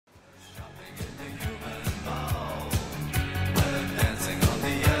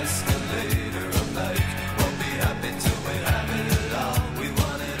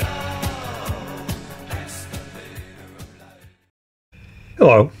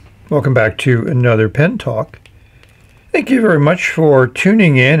Welcome back to another Pen Talk. Thank you very much for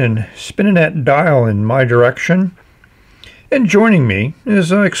tuning in and spinning that dial in my direction and joining me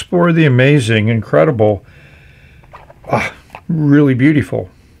as I explore the amazing, incredible, really beautiful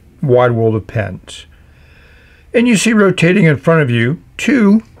wide world of pens. And you see rotating in front of you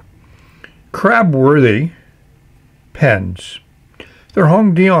two crab-worthy pens. They're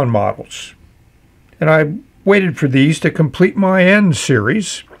Hongdian models. And I waited for these to complete my N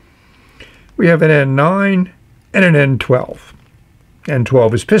series. We have an N9 and an N12.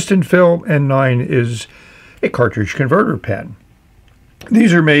 N12 is piston fill, N9 is a cartridge converter pen.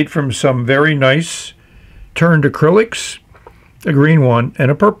 These are made from some very nice turned acrylics, a green one and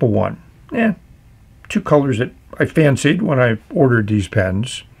a purple one. Two colors that I fancied when I ordered these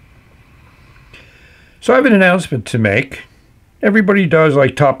pens. So I have an announcement to make. Everybody does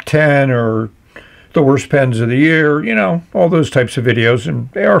like top 10 or the worst pens of the year, you know, all those types of videos,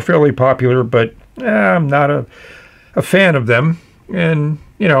 and they are fairly popular, but I'm not a fan of them. And,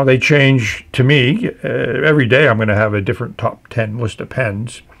 you know, they change to me. Every day I'm going to have a different top 10 list of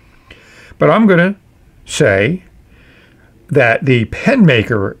pens. But I'm going to say that the pen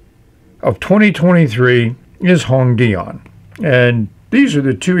maker of 2023 is Hongdian. And these are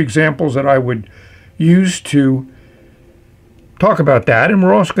the two examples that I would use to talk about that, and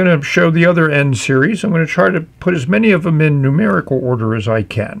we're also going to show the other N series. I'm going to try to put as many of them in numerical order as I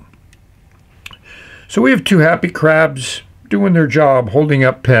can. So we have two happy crabs doing their job, holding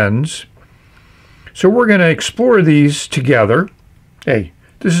up pens. So we're going to explore these together. Hey,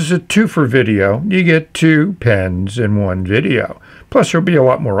 this is a two-for video. You get two pens in one video. Plus there'll be a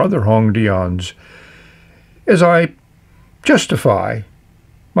lot more other Hongdians as I justify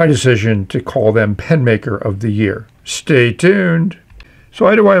my decision to call them Pen Maker of the Year. Stay tuned. So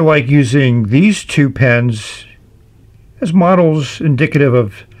why do I like using these two pens as models indicative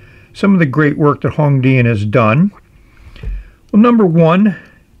of some of the great work that Hongdian has done? Well, number one,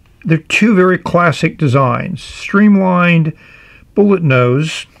 they're two very classic designs. Streamlined bullet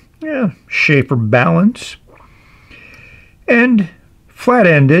nose, shape or balance, and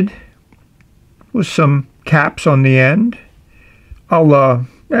flat-ended with some caps on the end, a la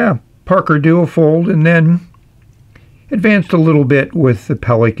Parker dual fold, and then advanced a little bit with the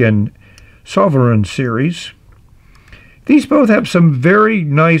Pelican Sovereign series. These both have some very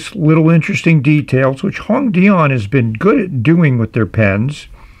nice little interesting details, which Hongdian has been good at doing with their pens.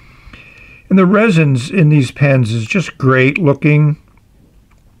 And the resins in these pens is just great looking.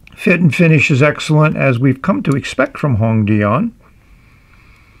 Fit and finish is excellent, as we've come to expect from Hongdian.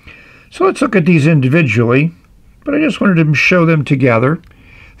 So let's look at these individually, but I just wanted to show them together.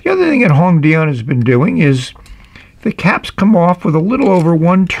 The other thing that Hongdian has been doing is the caps come off with a little over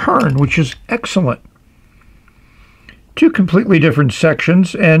one turn, which is excellent. Two completely different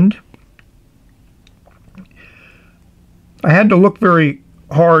sections, and I had to look very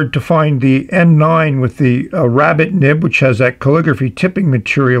hard to find the N9 with the rabbit nib, which has that calligraphy tipping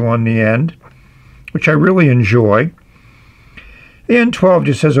material on the end, which I really enjoy. The N12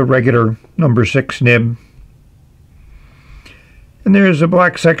 just has a regular number 6 nib. And there's a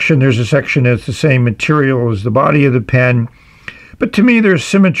black section. There's a section that's the same material as the body of the pen. But to me, there's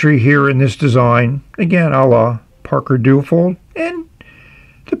symmetry here in this design. Again, a la Parker Duofold, and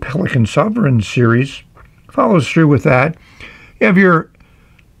the Pelican Sovereign series follows through with that. You have your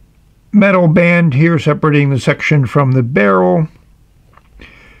metal band here separating the section from the barrel.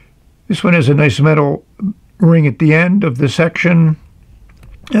 This one has a nice metal ring at the end of the section.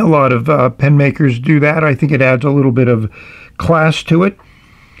 A lot of pen makers do that. I think it adds a little bit of class to it,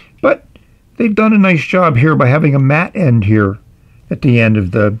 but they've done a nice job here by having a matte end here at the end of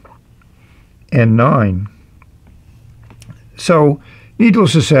the N9. So,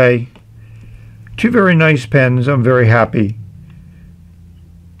 needless to say, two very nice pens I'm very happy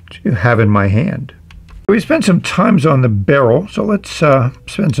to have in my hand. We spent some time on the barrel, so let's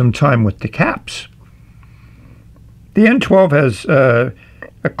spend some time with the caps. The N12 has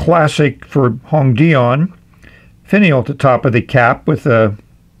a classic for Hongdian finial at the top of the cap with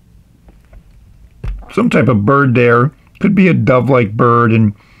some type of bird there. Could be a dove-like bird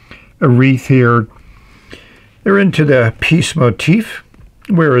and a wreath here. They're into the peace motif,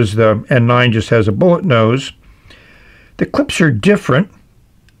 whereas the N9 just has a bullet nose. The clips are different.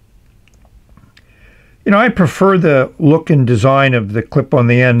 You know, I prefer the look and design of the clip on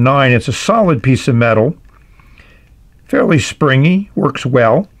the N9. It's a solid piece of metal, fairly springy, works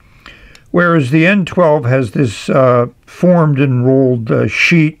well. Whereas the N12 has this formed and rolled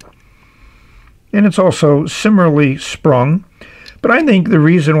sheet, and it's also similarly sprung. But I think the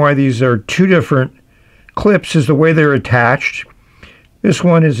reason why these are two different clips is the way they're attached. This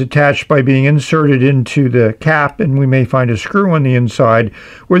one is attached by being inserted into the cap, and we may find a screw on the inside,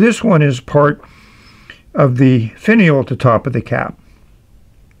 where this one is part of the finial at the top of the cap.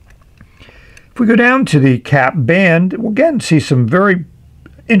 If we go down to the cap band, we'll again see some very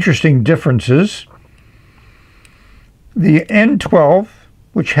interesting differences. The N12,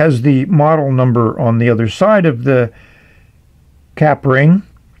 which has the model number on the other side of the cap ring,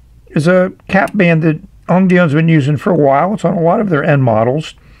 is a cap band that Hongdian's been using for a while. It's on a lot of their N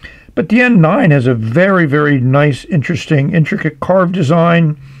models. But the N9 has a very, very nice, interesting, intricate carved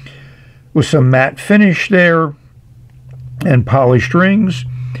design with some matte finish there and polished rings.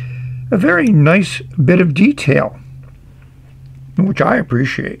 A very nice bit of detail, which I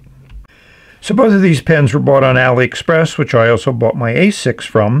appreciate. So both of these pens were bought on AliExpress, which I also bought my A6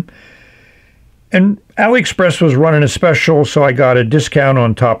 from. And AliExpress was running a special, so I got a discount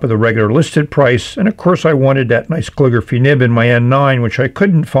on top of the regular listed price. And of course I wanted that nice calligraphy nib in my N9, which I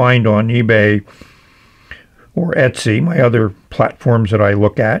couldn't find on eBay or Etsy, my other platforms that I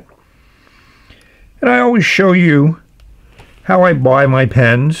look at. And I always show you how I buy my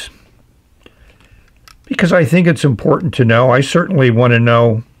pens, because I think it's important to know. I certainly want to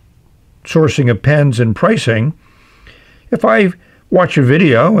know sourcing of pens and pricing. If I watch a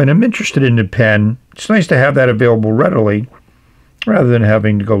video and I'm interested in the pen, it's nice to have that available readily rather than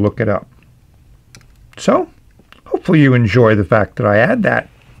having to go look it up. So hopefully you enjoy the fact that I add that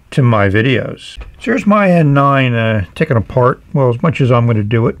to my videos. So here's my N9 taken apart, well, as much as I'm going to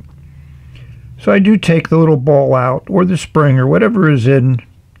do it. So I do take the little ball out, or the spring, or whatever is in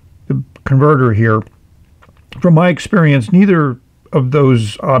the converter here. From my experience, neither of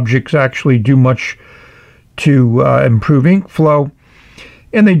those objects actually do much to improve ink flow,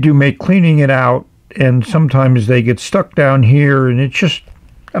 and they do make cleaning it out, and sometimes they get stuck down here, and it's just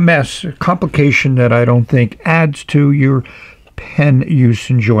a mess, a complication that I don't think adds to your pen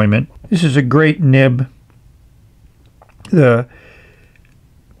use enjoyment. This is a great nib. The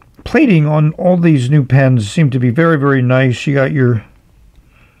plating on all these new pens seem to be very, very nice. You got your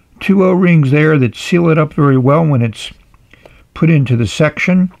two O-rings there that seal it up very well when it's put into the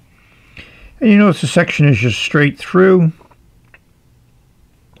section. And you notice the section is just straight through.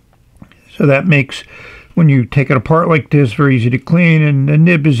 So that makes, when you take it apart like this, very easy to clean, and the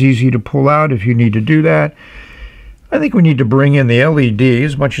nib is easy to pull out if you need to do that. I think we need to bring in the LED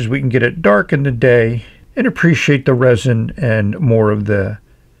as much as we can get it dark in the day and appreciate the resin and more of the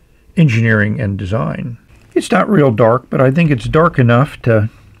engineering and design. It's not real dark, but I think it's dark enough to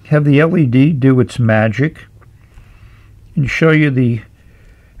have the LED do its magic and show you the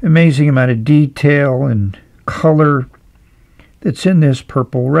amazing amount of detail and color that's in this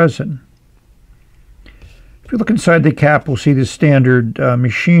purple resin. If you look inside the cap, we'll see the standard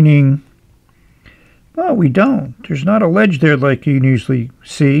machining. Well, we don't. There's not a ledge there like you can usually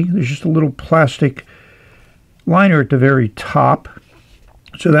see. There's just a little plastic liner at the very top.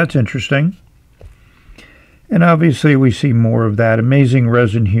 So that's interesting. And obviously we see more of that amazing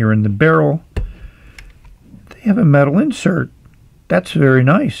resin here in the barrel. They have a metal insert. That's very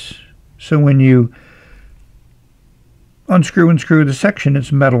nice. So when you unscrew and screw the section,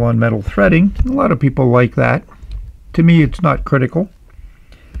 it's metal on metal threading. A lot of people like that. To me, it's not critical.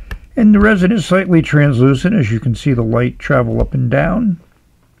 And the resin is slightly translucent, as you can see the light travel up and down.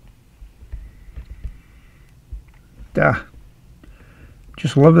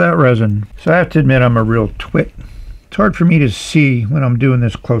 Just love that resin. So I have to admit I'm a real twit. It's hard for me to see when I'm doing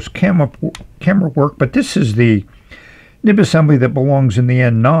this close camera work, but this is the nib assembly that belongs in the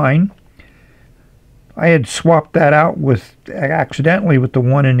N9. I had swapped that out with accidentally with the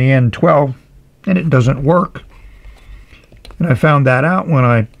one in the N12, and it doesn't work. And I found that out when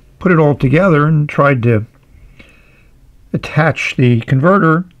I put it all together and tried to attach the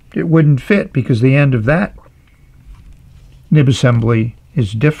converter. It wouldn't fit because the end of that nib assembly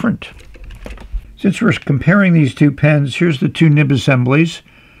is different. Since we're comparing these two pens, here's the two nib assemblies.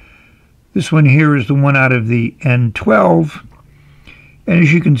 This one here is the one out of the N12, and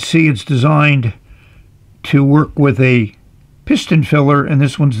as you can see, it's designed to work with a piston filler, and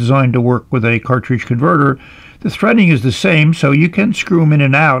this one's designed to work with a cartridge converter. The threading is the same, so you can screw them in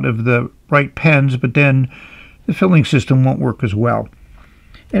and out of the right pens, but then the filling system won't work as well.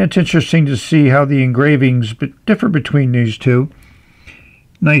 And it's interesting to see how the engravings differ between these two.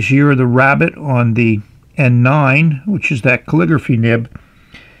 Nice Year of the Rabbit on the N9, which is that calligraphy nib.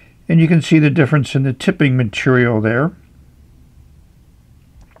 And you can see the difference in the tipping material there.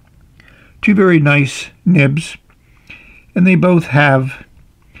 Two very nice nibs. And they both have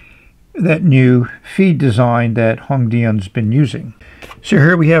that new feed design that Hongdian's been using. So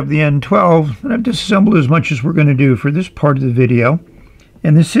here we have the N12, and I've disassembled as much as we're going to do for this part of the video.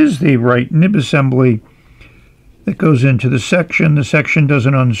 And this is the right nib assembly that goes into the section. The section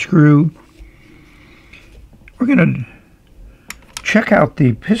doesn't unscrew. We're going to check out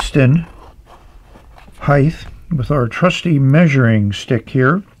the piston height with our trusty measuring stick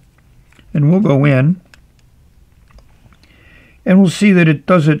here. And we'll go in. And we'll see that it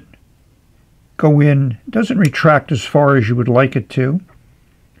doesn't go in, it doesn't retract as far as you would like it to.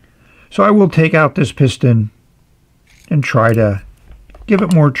 So I will take out this piston and try to give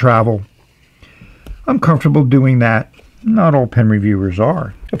it more travel. I'm comfortable doing that. Not all pen reviewers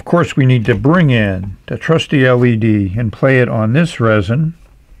are. Of course, we need to bring in the trusty LED and play it on this resin.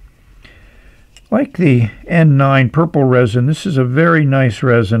 Like the N9 purple resin, this is a very nice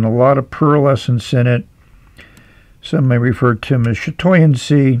resin, a lot of pearlescence in it. Some may refer to them as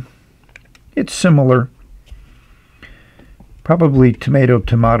chatoyancy. It's similar. Probably tomato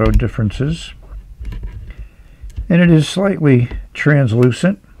differences. And it is slightly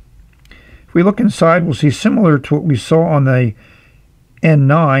translucent. If we look inside, we'll see similar to what we saw on the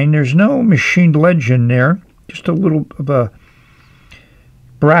N9. There's no machined ledge in there. Just a little of a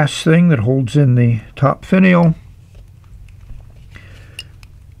brass thing that holds in the top finial.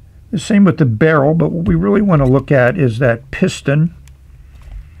 The same with the barrel, but what we really want to look at is that piston.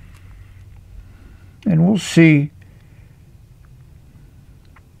 And we'll see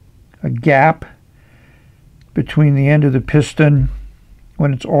a gap between the end of the piston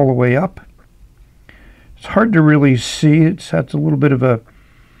when it's all the way up. It's hard to really see. That's a little bit of a...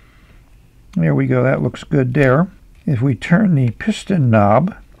 There we go. That looks good there. If we turn the piston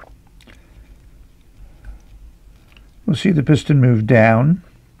knob, we'll see the piston move down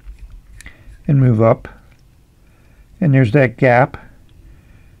and move up, and there's that gap,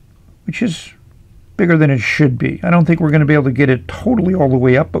 which is bigger than it should be. I don't think we're going to be able to get it totally all the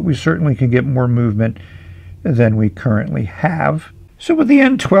way up, but we certainly can get more movement than we currently have. So with the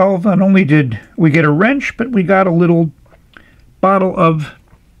N12, not only did we get a wrench, but we got a little bottle of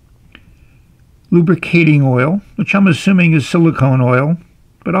lubricating oil, which I'm assuming is silicone oil,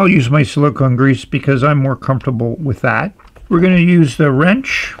 but I'll use my silicone grease because I'm more comfortable with that. We're going to use the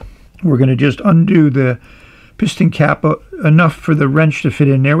wrench. We're going to just undo the piston cap enough for the wrench to fit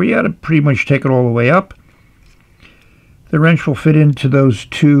in there. We got to pretty much take it all the way up. The wrench will fit into those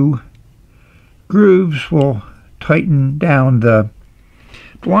two grooves. We'll tighten down the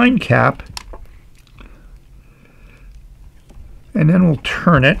blind cap, and then we'll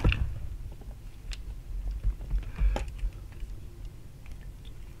turn it.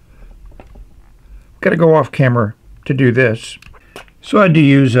 Got to go off camera to do this. So I had to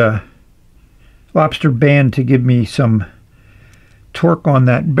use a lobster band to give me some torque on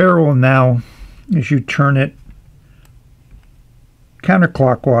that barrel. Now, as you turn it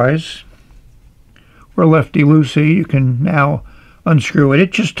counterclockwise or lefty-loosey, you can now unscrew it.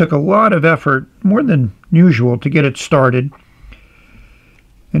 It just took a lot of effort, more than usual, to get it started.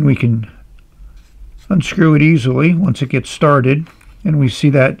 And we can unscrew it easily once it gets started. And we see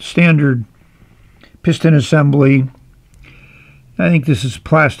that standard piston assembly. I think this is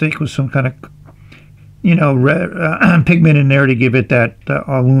plastic with some kind of, red, pigment in there to give it that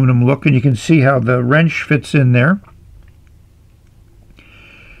aluminum look. And you can see how the wrench fits in there.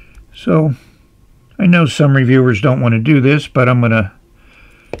 So I know some reviewers don't want to do this, but I'm going to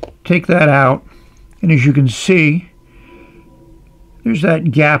take that out. And as you can see, there's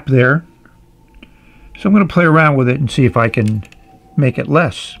that gap there. So I'm going to play around with it and see if I can make it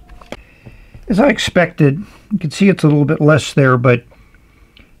less. As I expected, you can see it's a little bit less there, but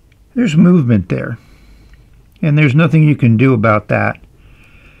there's movement there. And there's nothing you can do about that.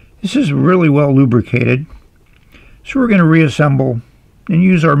 This is really well lubricated. So we're going to reassemble and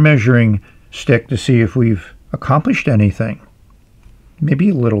use our measuring stick to see if we've accomplished anything. Maybe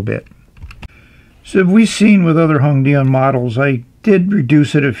a little bit. So have we seen with other Hongdian models, I did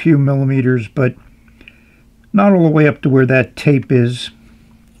reduce it a few millimeters, but not all the way up to where that tape is.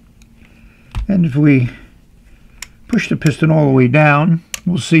 And if we push the piston all the way down,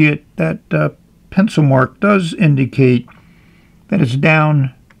 we'll see it that pencil mark does indicate that it's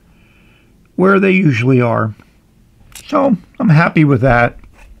down where they usually are. So I'm happy with that.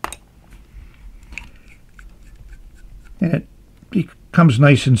 And it becomes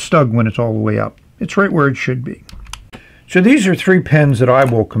nice and snug when it's all the way up. It's right where it should be. So these are three pens that I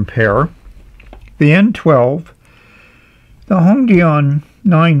will compare. The N12, the Hongdian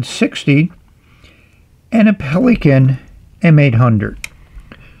 960, and a Pelican M800.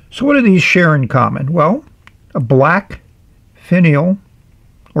 So what do these share in common? Well, a black finial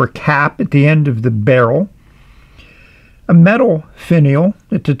or cap at the end of the barrel, a metal finial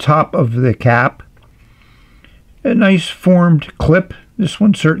at the top of the cap, a nice formed clip This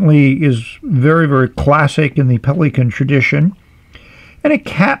one certainly is very, very classic in the Pelican tradition. And a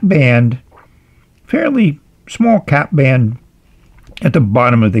cap band, fairly small cap band at the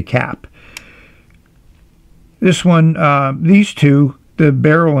bottom of the cap. This one, these two, the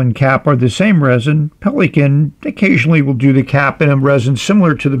barrel and cap, are the same resin. Pelican occasionally will do the cap in a resin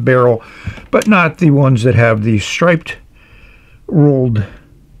similar to the barrel, but not the ones that have the striped rolled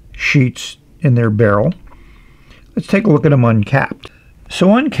sheets in their barrel. Let's take a look at them uncapped.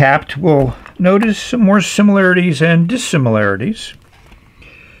 So uncapped, we'll notice some more similarities and dissimilarities.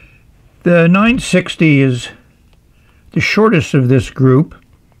 The 960 is the shortest of this group.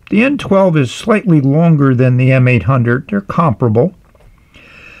 The N12 is slightly longer than the M800. They're comparable.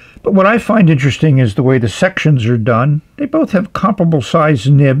 But what I find interesting is the way the sections are done. They both have comparable size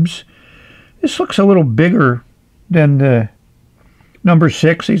nibs. This looks a little bigger than the number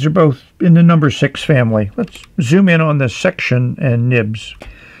 6. These are both in the number 6 family. Let's zoom in on the section and nibs.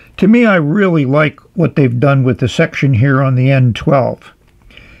 To me, I really like what they've done with the section here on the N12.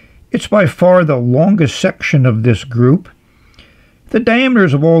 It's by far the longest section of this group. The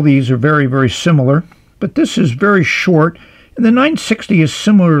diameters of all these are very, very similar, but this is very short, and the 960 is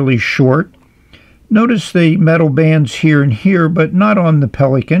similarly short. Notice the metal bands here and here, but not on the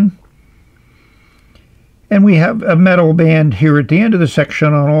Pelican. And we have a metal band here at the end of the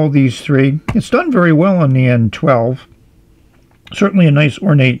section on all these three. It's done very well on the N12. Certainly a nice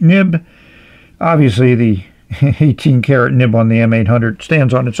ornate nib. Obviously the 18-karat nib on the M800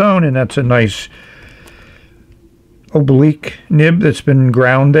 stands on its own, and that's a nice oblique nib that's been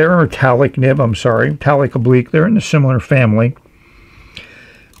ground there, or talc nib, I'm sorry, talc oblique. They're in a similar family.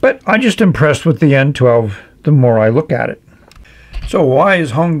 But I'm just impressed with the N12 the more I look at it. So why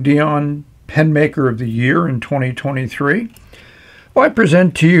is Hongdian Pen Maker of the Year in 2023? Well, I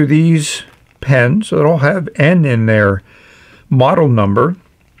present to you these pens that all have N in their model number,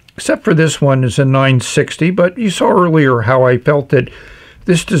 except for this one is a 960, but you saw earlier how I felt that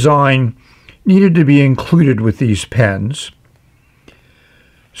this design needed to be included with these pens.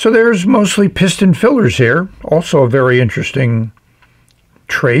 So there's mostly piston fillers here, also a very interesting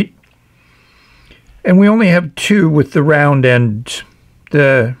trait. And we only have two with the round end,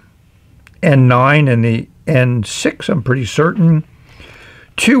 the N9 and the N6, I'm pretty certain.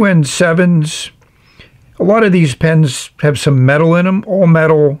 Two N7s. A lot of these pens have some metal in them, all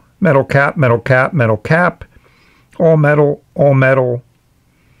metal, metal cap, metal cap, metal cap, all metal,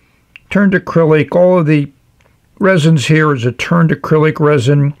 turned acrylic. All of the resins here is a turned acrylic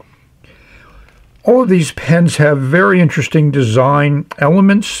resin. All of these pens have very interesting design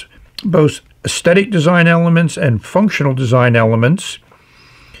elements, both aesthetic design elements and functional design elements.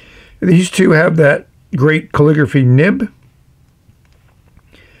 These two have that great calligraphy nib.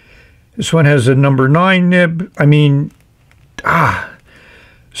 This one has a number 9 nib. I mean,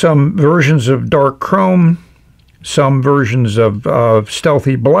 some versions of dark chrome, some versions of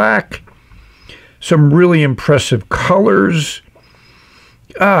stealthy black, some really impressive colors.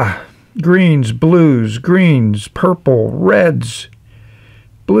 Greens, blues, greens, purple, reds,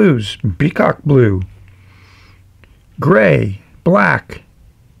 blues, peacock blue, gray, black,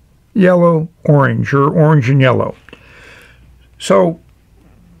 yellow, orange, or orange and yellow. So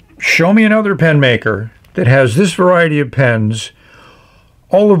show me another pen maker that has this variety of pens,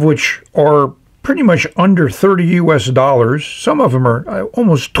 all of which are pretty much under 30 US dollars. Some of them are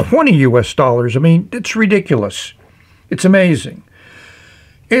almost 20 US dollars. I mean, it's ridiculous. It's amazing.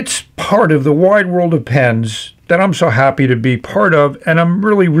 It's part of the wide world of pens that I'm so happy to be part of, and I'm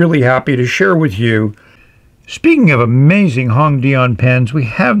really, really happy to share with you. Speaking of amazing Hongdian pens, we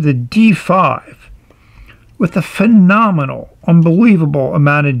have the D5 with a phenomenal, unbelievable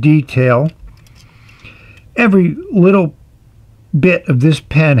amount of detail. Every little bit of this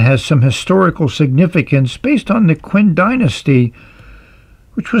pen has some historical significance based on the Qin dynasty,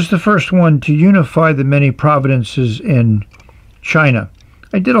 which was the first one to unify the many provinces in China.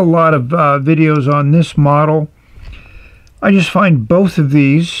 I did a lot of videos on this model. I just find both of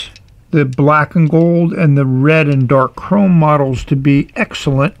these, the black and gold and the red and dark chrome models, to be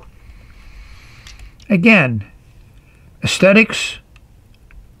excellent. Again, aesthetics,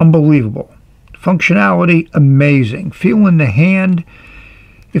 unbelievable. Functionality, amazing. Feel in the hand.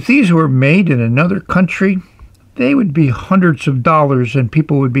 If these were made in another country, they would be hundreds of dollars and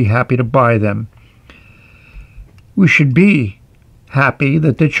people would be happy to buy them. We should be happy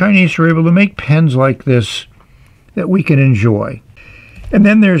that the Chinese are able to make pens like this that we can enjoy. And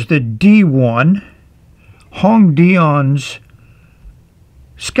then there's the D1, Hongdian's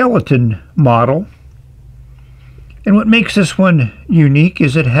skeleton model. And what makes this one unique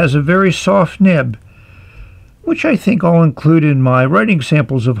is it has a very soft nib which I think I'll include in my writing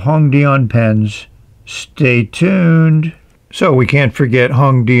samples of Hongdian pens. Stay tuned. So we can't forget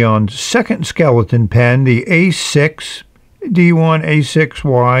Hongdian's second skeleton pen, the A6 D1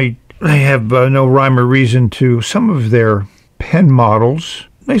 A6Y. They have no rhyme or reason to some of their pen models.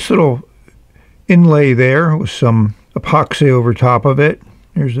 Nice little inlay there with some epoxy over top of it.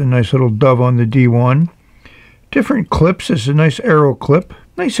 There's a nice little dove on the D1. Different clips. This is a nice arrow clip.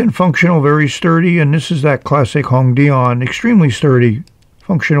 Nice and functional, very sturdy, and this is that classic Hongdian, extremely sturdy,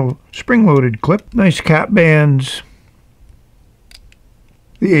 functional spring-loaded clip. Nice cap bands.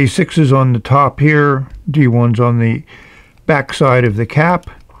 The A6 is on the top here, D1's on the back side of the cap.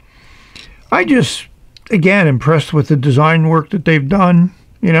 I just, again, impressed with the design work that they've done,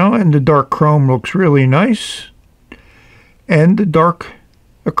 you know, and the dark chrome looks really nice. And the dark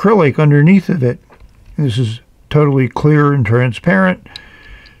acrylic underneath of it. This is totally clear and transparent.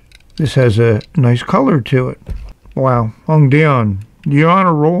 This has a nice color to it. Wow, Hongdian, you're on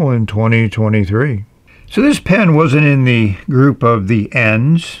a roll in 2023. So this pen wasn't in the group of the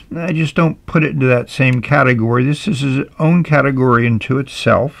N's. I just don't put it into that same category. This is its own category into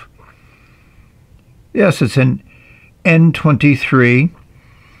itself. Yes, it's an N23.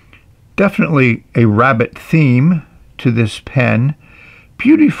 Definitely a rabbit theme to this pen.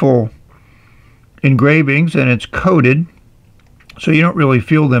 Beautiful engravings, and it's coated, so you don't really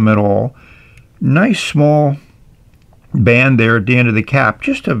feel them at all. Nice small band there at the end of the cap.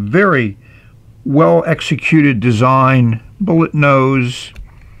 Just a very well executed design. Bullet nose.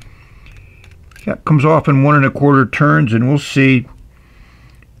 Cap comes off in 1 1/4 turns, and we'll see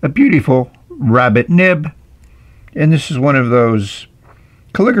a beautiful rabbit nib. And this is one of those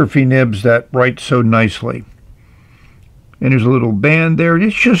calligraphy nibs that writes so nicely. And there's a little band there.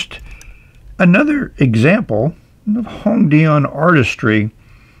 It's just another example of Hongdian artistry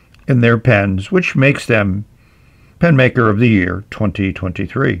in their pens, which makes them Pen Maker of the Year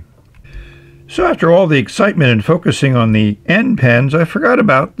 2023. So after all the excitement and focusing on the N pens, I forgot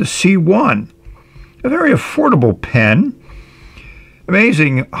about the C1, a very affordable pen.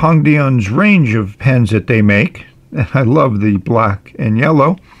 Amazing Hongdian's range of pens that they make. I love the black and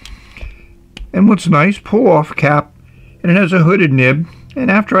yellow. And what's nice, pull off cap, and it has a hooded nib. And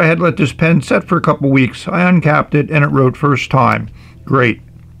after I had let this pen set for a couple weeks, I uncapped it and it wrote first time. Great.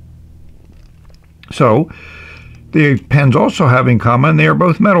 So the pens also have in common, they are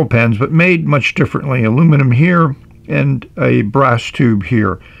both metal pens, but made much differently. Aluminum here and a brass tube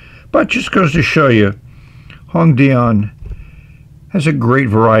here. But just goes to show you, Hongdian has a great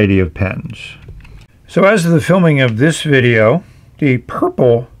variety of pens. So as of the filming of this video, the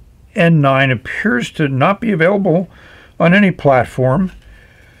purple N9 appears to not be available on any platform.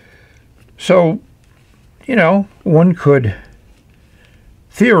 So, you know, one could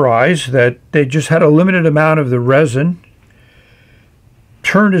theorize that they just had a limited amount of the resin,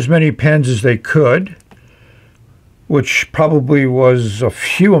 turned as many pens as they could, which probably was a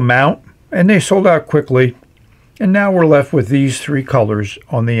few amount, and they sold out quickly. And now we're left with these 3 colors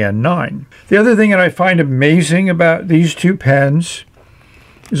on the N9. The other thing that I find amazing about these 2 pens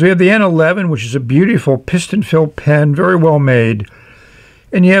is we have the N11, which is a beautiful piston-filled pen, very well made.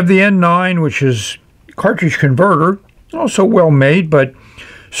 And you have the N9, which is cartridge converter, also well made, but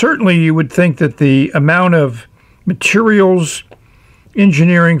certainly you would think that the amount of materials,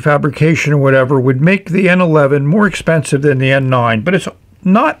 engineering, fabrication, or whatever would make the N11 more expensive than the N9, but it's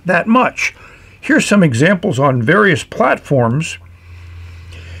not that much. Here's some examples on various platforms,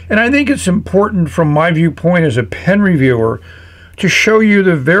 and I think it's important from my viewpoint as a pen reviewer to show you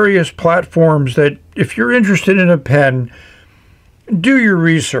the various platforms that if you're interested in a pen, do your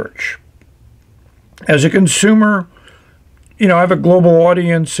research. As a consumer, you know, I have a global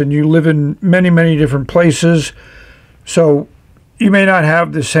audience and you live in many, many different places, so you may not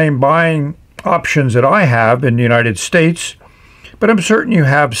have the same buying options that I have in the United States, but I'm certain you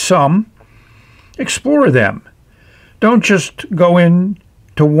have some. Explore them. Don't just go in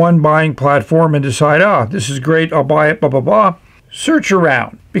to one buying platform and decide, ah, this is great, I'll buy it, blah, blah, blah. Search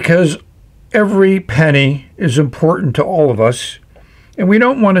around, because every penny is important to all of us, and we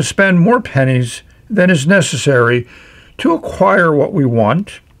don't want to spend more pennies than is necessary to acquire what we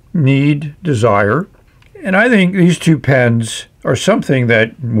want, need, desire. And I think these 2 pens are something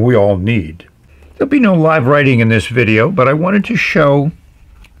that we all need. There'll be no live writing in this video, but I wanted to show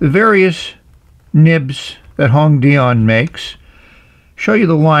the various nibs that Hongdian makes, show you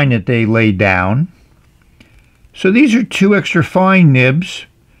the line that they lay down. So these are 2 extra fine nibs,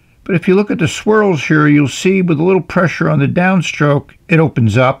 but if you look at the swirls here, you'll see with a little pressure on the downstroke, it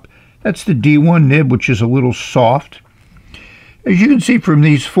opens up. That's the D1 nib, which is a little soft. As you can see from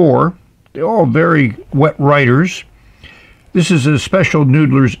these 4, They're all very wet writers. This is a special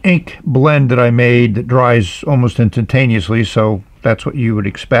Noodler's ink blend that I made that dries almost instantaneously, so that's what you would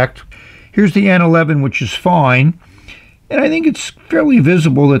expect. Here's the N11, which is fine, and I think it's fairly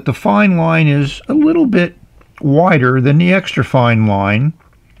visible that the fine line is a little bit wider than the extra fine line,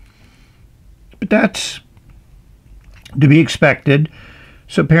 but that's to be expected.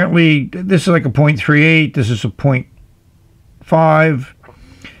 So apparently this is like a 0.38, this is a 0.5.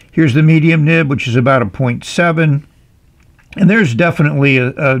 Here's the medium nib, which is about a 0.7. And there's definitely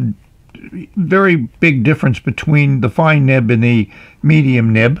a very big difference between the fine nib and the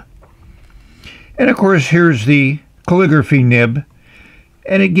medium nib. And of course, here's the calligraphy nib.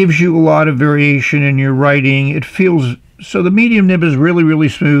 And it gives you a lot of variation in your writing. It feels, so the medium nib is really, really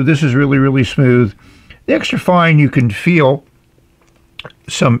smooth. This is really, really smooth. The extra fine, you can feel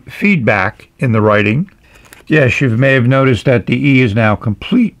some feedback in the writing. Yes, you may have noticed that the E is now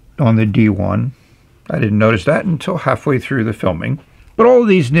complete on the D1. I didn't notice that until halfway through the filming. But all of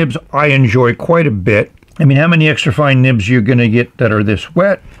these nibs I enjoy quite a bit. I mean, how many extra fine nibs you're going to get that are this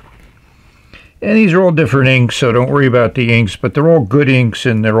wet? And these are all different inks, so don't worry about the inks, but they're all good inks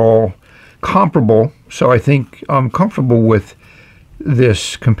and they're all comparable. So I think I'm comfortable with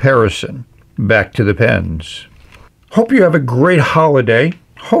this comparison. Back to the pens. Hope you have a great holiday.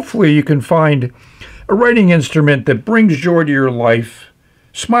 Hopefully you can find a writing instrument that brings joy to your life,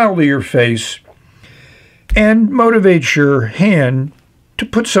 smile to your face, and motivates your hand to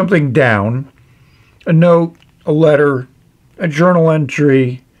put something down, a note, a letter, a journal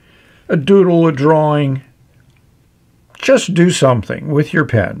entry, a doodle, a drawing. Just do something with your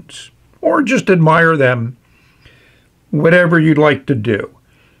pens, or just admire them, whatever you'd like to do.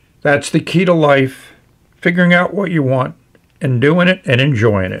 That's the key to life, figuring out what you want and doing it and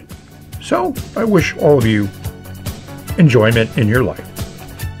enjoying it. So I wish all of you enjoyment in your life.